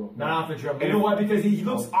the dribble. Not off the dribble. You know what? Because he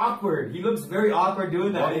looks awkward. He looks very awkward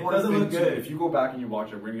doing that. It doesn't look good. If you go back and you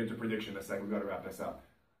watch it, we're going to get to prediction in a second. We've got to wrap this up.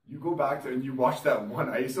 You go back and you watch that one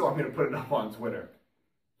ISO. I'm going to put it up on Twitter.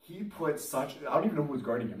 He put such, I don't even know who was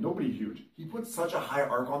guarding him. Nobody huge. He put such a high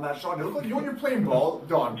arc on that shot. It looked like, when you're playing ball,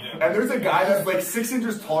 Don, and there's a guy that's like 6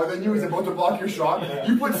 inches taller than you, he's about to block your shot.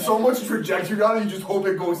 You put so much trajectory on it, you just hope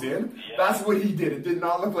it goes in. That's what he did. It did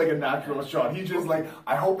not look like a natural shot. He just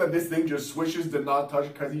I hope that this thing just swishes, did not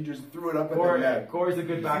touch, because he just threw it up at the net. Corey's a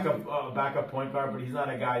good backup point guard, but he's not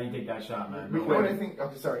a guy you take that shot, man. You know what I think?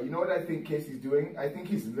 Okay, sorry. You know what I think Casey's doing? I think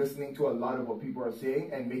he's listening to a lot of what people are saying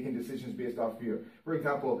and making decisions based off fear. For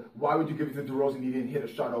example, why would you give it to DeRozan, he didn't hit a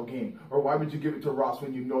shot all game? Or why would you give it to Ross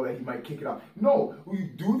when you know that he might kick it off? No, you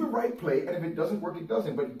do the right play, and if it doesn't work, it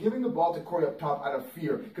doesn't. But giving the ball to Corey up top out of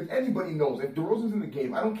fear, because anybody knows, if DeRozan's in the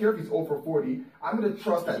game, I don't care if he's 0 for 40, I'm going to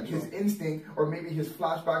trust that his instinct, or maybe his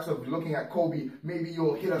flashbacks of looking at Kobe, maybe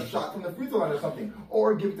you'll hit a shot from the free throw line or something.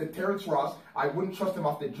 Or give it to Terrence Ross. I wouldn't trust him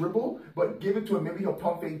off the dribble, but give it to him. Maybe he'll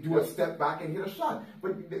pump fake, do a step back, and hit a shot.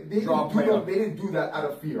 But they didn't do that out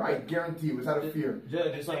of fear. I guarantee it was out of fear. And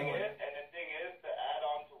the thing is, to add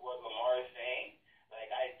on to what Lamar is saying,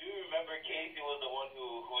 I do remember Casey was the one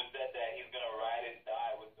who said that he's gonna ride and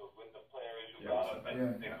die with the players who got up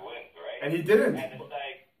and 6 wins, right? And he didn't. And it's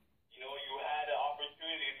like, you had an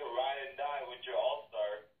opportunity to ride and die with your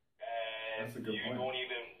all-star, and you don't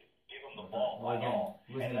even give him the ball at all.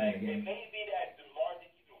 And it may be that DeMar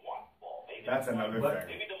didn't even want the ball. Maybe that's another thing.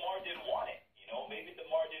 Maybe DeMar didn't want it. Maybe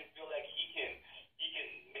DeMar didn't feel like he can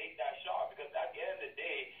make that shot, because at the end of the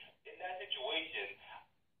day, in that situation,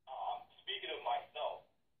 speaking of myself,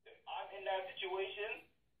 if I'm in that situation,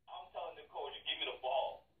 I'm telling the coach, give me the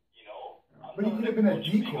ball. But he could have been a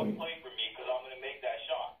decoy. Play for me, because I'm going to make that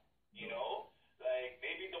shot.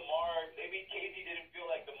 Maybe Casey didn't feel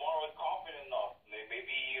like DeMar was confident enough. Maybe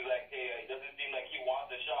he's like, hey, it doesn't seem like he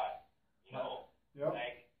wants a shot.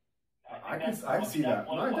 I see that.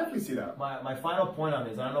 No, I definitely see that. My final point on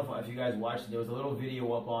this, I don't know if you guys watched it, there was a little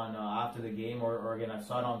video up on after the game, or again, I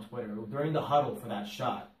saw it on Twitter, during the huddle for that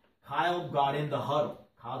shot. Kyle got in the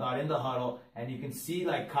huddle, and you can see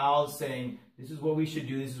Kyle saying, this is what we should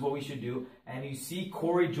do, this is what we should do, and you see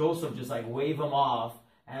Corey Joseph just wave him off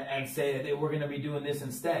and say that we're going to be doing this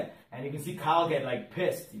instead. And you can see Kyle get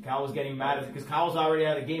pissed. Kyle was getting mad because Kyle was already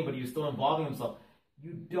out of the game, but he was still involving himself.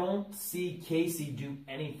 You don't see Casey do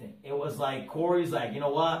anything. It was Corey's you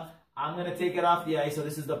know what? I'm going to take it off the ice, so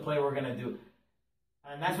this is the play we're going to do.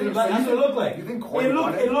 And that's what it looked like. You think Corey it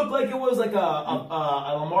looked like it was like a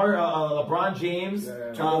LeBron James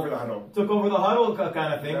took over the huddle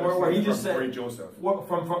kind of thing, where he just said Corey Joseph. No, it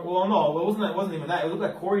wasn't even that. It looked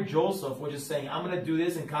like Corey Joseph was just saying, "I'm gonna do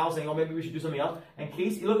this," and Kyle saying, "Oh, maybe we should do something else." And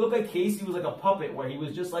Casey, it looked like Casey was like a puppet, where he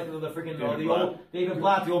was just like the freaking old David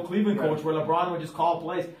Blatt, the old Cleveland coach, where LeBron would just call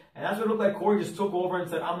plays, and that's what it looked like. Corey just took over and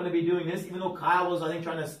said, "I'm gonna be doing this," even though Kyle was, I think,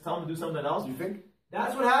 trying to tell him to do something else. You think?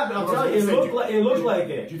 That's what happened. I'm telling you, it looked like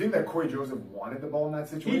it. Do you think that Corey Joseph wanted the ball in that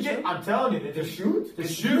situation? He did. I'm telling you, to shoot.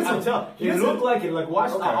 I'm telling you, it looked like it. Like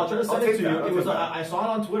watch, okay. I'll try to send it to you. It was. I saw it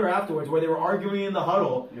on Twitter afterwards where they were arguing in the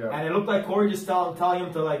huddle, and it looked like Corey just telling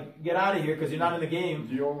him to like get out of here because you're not in the game.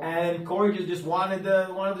 And Corey just wanted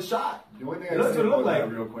the shot. The only thing I say about that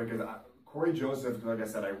real quick is Corey Joseph. Like I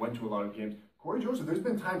said, I went to a lot of games. Corey Joseph, there's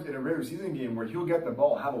been times in a regular season game where he'll get the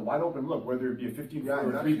ball, have a wide open look, whether it be a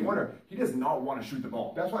 15-footer or 3-pointer. He does not want to shoot the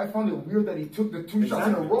ball. That's why I found it weird that he took the two shots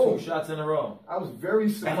in a row. 2 shots in a row. I was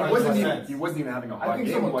very surprised. He wasn't even having a hot game. I think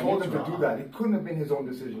someone told him to do that. It couldn't have been his own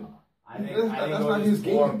decision. I think that's not his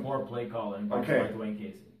game. Poor play calling by Dwayne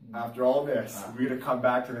Casey. After all this, we're going to come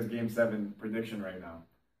back to this Game 7 prediction right now.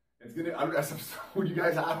 It's going to. Who do you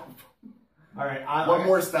guys have? All right. One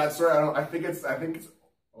more stat, sir. I think it's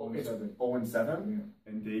 0-7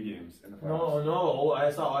 in day games in the playoffs. No. I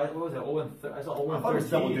saw. What was it? 0-13. I saw 0-13. I thought it was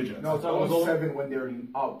double digits. No, it's 0-7 when they're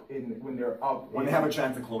up. When they have a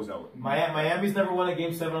chance to close out. Miami's never won a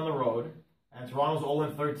Game 7 on the road, and Toronto's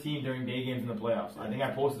 0-13 during day games in the playoffs. I think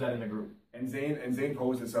I posted that in the group. And Zane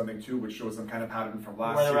posted something too, which shows some kind of pattern from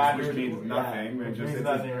last year, which means nothing. Yeah,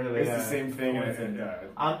 it's the same thing.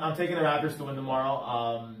 I'm taking the Raptors to win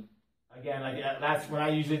tomorrow. Again, that's when I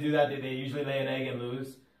usually do that. They usually lay an egg and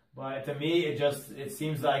lose. But to me, it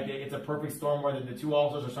seems like it's a perfect storm where the two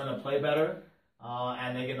All-Stars are starting to play better,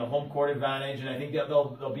 and they get the home court advantage. And I think that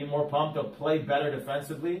they'll be more pumped. They'll play better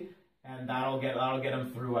defensively, and that'll get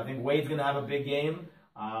them through. I think Wade's gonna have a big game.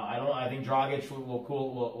 I think Dragic will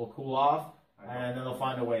cool off, and then they'll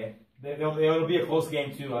find a way. It'll be a close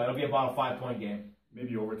game too. It'll be about a 5-point game.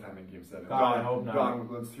 Maybe overtime in Game 7. God, I hope not. Don,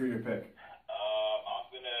 let's hear your pick. I'm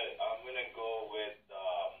gonna go with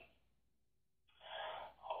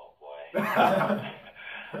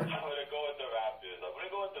the Raptors. I'm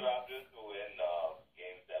gonna go with the Raptors to win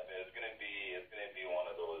Game 7. It's gonna be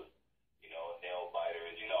one of those, nail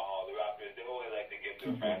biters. You know how the Raptors, they always like to give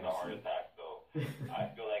their fans a heart attack. So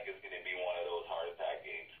I feel like it's gonna be one of those heart attack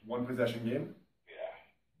games. One possession game.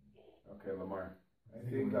 Yeah. Okay, Lamar. I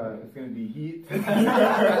think it's going to be Heat. Not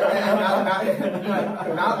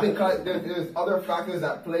because there's other factors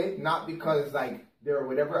at play. Not because they're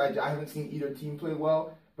whatever. I haven't seen either team play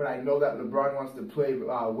well. But I know that LeBron wants to play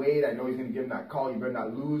Wade. I know he's going to give him that call. You better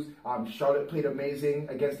not lose. Charlotte played amazing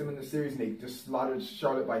against them in the series, and they just slaughtered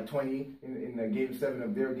Charlotte by 20 in the Game 7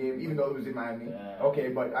 of their game, even though it was in Miami. Yeah. Okay,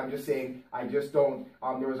 but I'm just saying, I just don't.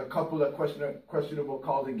 There was a couple of questionable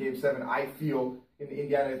calls in Game 7. I feel in the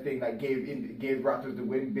Indiana thing that gave Raptors the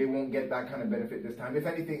win. They won't get that kind of benefit this time. If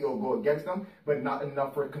anything, it'll go against them, but not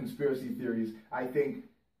enough for conspiracy theories. I don't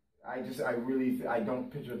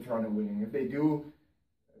picture Toronto winning. If they do,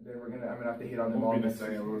 then I'm gonna have to hit on them all. Just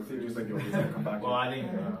like you'll come back. Well, I think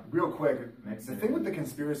real quick, the thing with the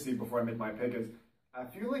conspiracy before I make my pick is, I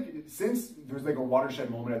feel like since there's like a watershed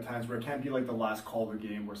moment at times where it can't be like the last call of the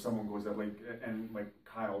game where someone goes up and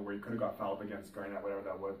Kyle where he could have got fouled against Garnett, whatever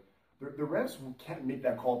that was. The refs can't make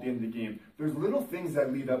that call at the end of the game. There's little things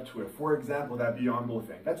that lead up to it. For example, that Biyombo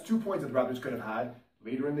thing. That's 2 points that the Raptors could have had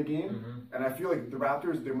later in the game, and I feel like the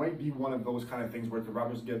Raptors, there might be one of those kind of things where the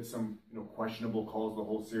Raptors get some questionable calls the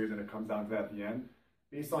whole series, and it comes down to that at the end.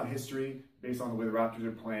 Based on history, based on the way the Raptors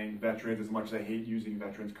are playing, veterans, as much as I hate using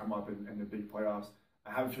veterans come up in the big playoffs,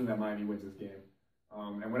 I have a feeling that Miami wins this game.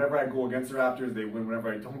 And whenever I go against the Raptors, they win.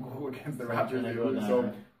 Whenever I don't go against the Raptors, they lose.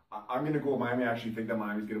 So I'm going to go with Miami. I actually think that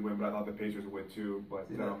Miami's going to win, but I thought the Pacers would win too. But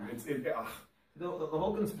the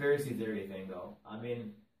whole conspiracy theory thing, though, I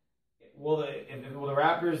mean, will the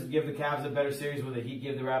Raptors give the Cavs a better series? Will the Heat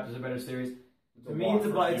give the Raptors a better series? To me, to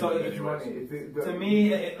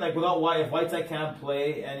me, like without White, if Whiteside can't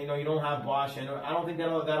play, and you don't have Bosch, and I don't think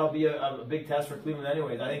that'll be a big test for Cleveland,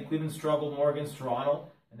 anyways. I think Cleveland struggled more against Toronto,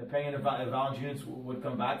 and depending on if Valanciunas would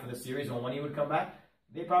come back for the series or when he would come back,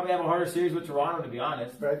 they probably have a harder series with Toronto, to be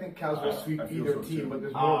honest. But I think Cavs will sweep either team, but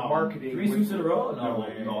there's more marketing. 3 sweeps in a row? No,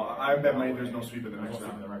 I bet money there's no sweep in the next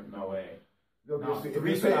round. No way. Has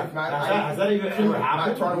that even ever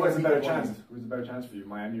happened? Toronto has a better chance. Who's a better chance for you,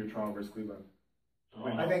 Miami or Toronto versus Cleveland?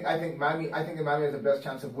 I think Miami has the best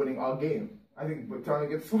chance of winning all game. I think Toronto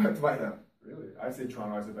gets swept by them. Really? I'd say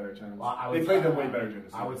Toronto has a better chance. Well, they played them way better during the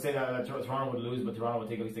season. I would say that Toronto would lose, but Toronto would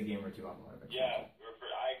take at least a game or two off of it. Yeah, we're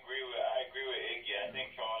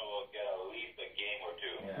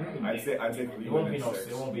I'd say It Cleveland won't be in no. 6.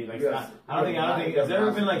 It won't be like. Yes. I don't think. Has there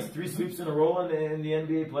ever been like 3 sweeps in a row in the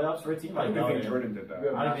NBA playoffs for a team? I don't doubt think it. Jordan did that.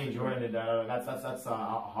 Yeah. I don't think Jordan did that. That's a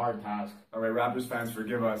hard task. All right, Raptors fans,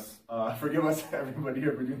 forgive us. Forgive us, everybody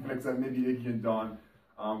here for doing except maybe Iggy and Don.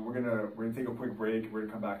 We're gonna take a quick break. We're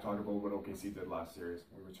gonna come back talk about what OKC did last series.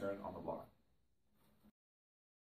 We return on the block.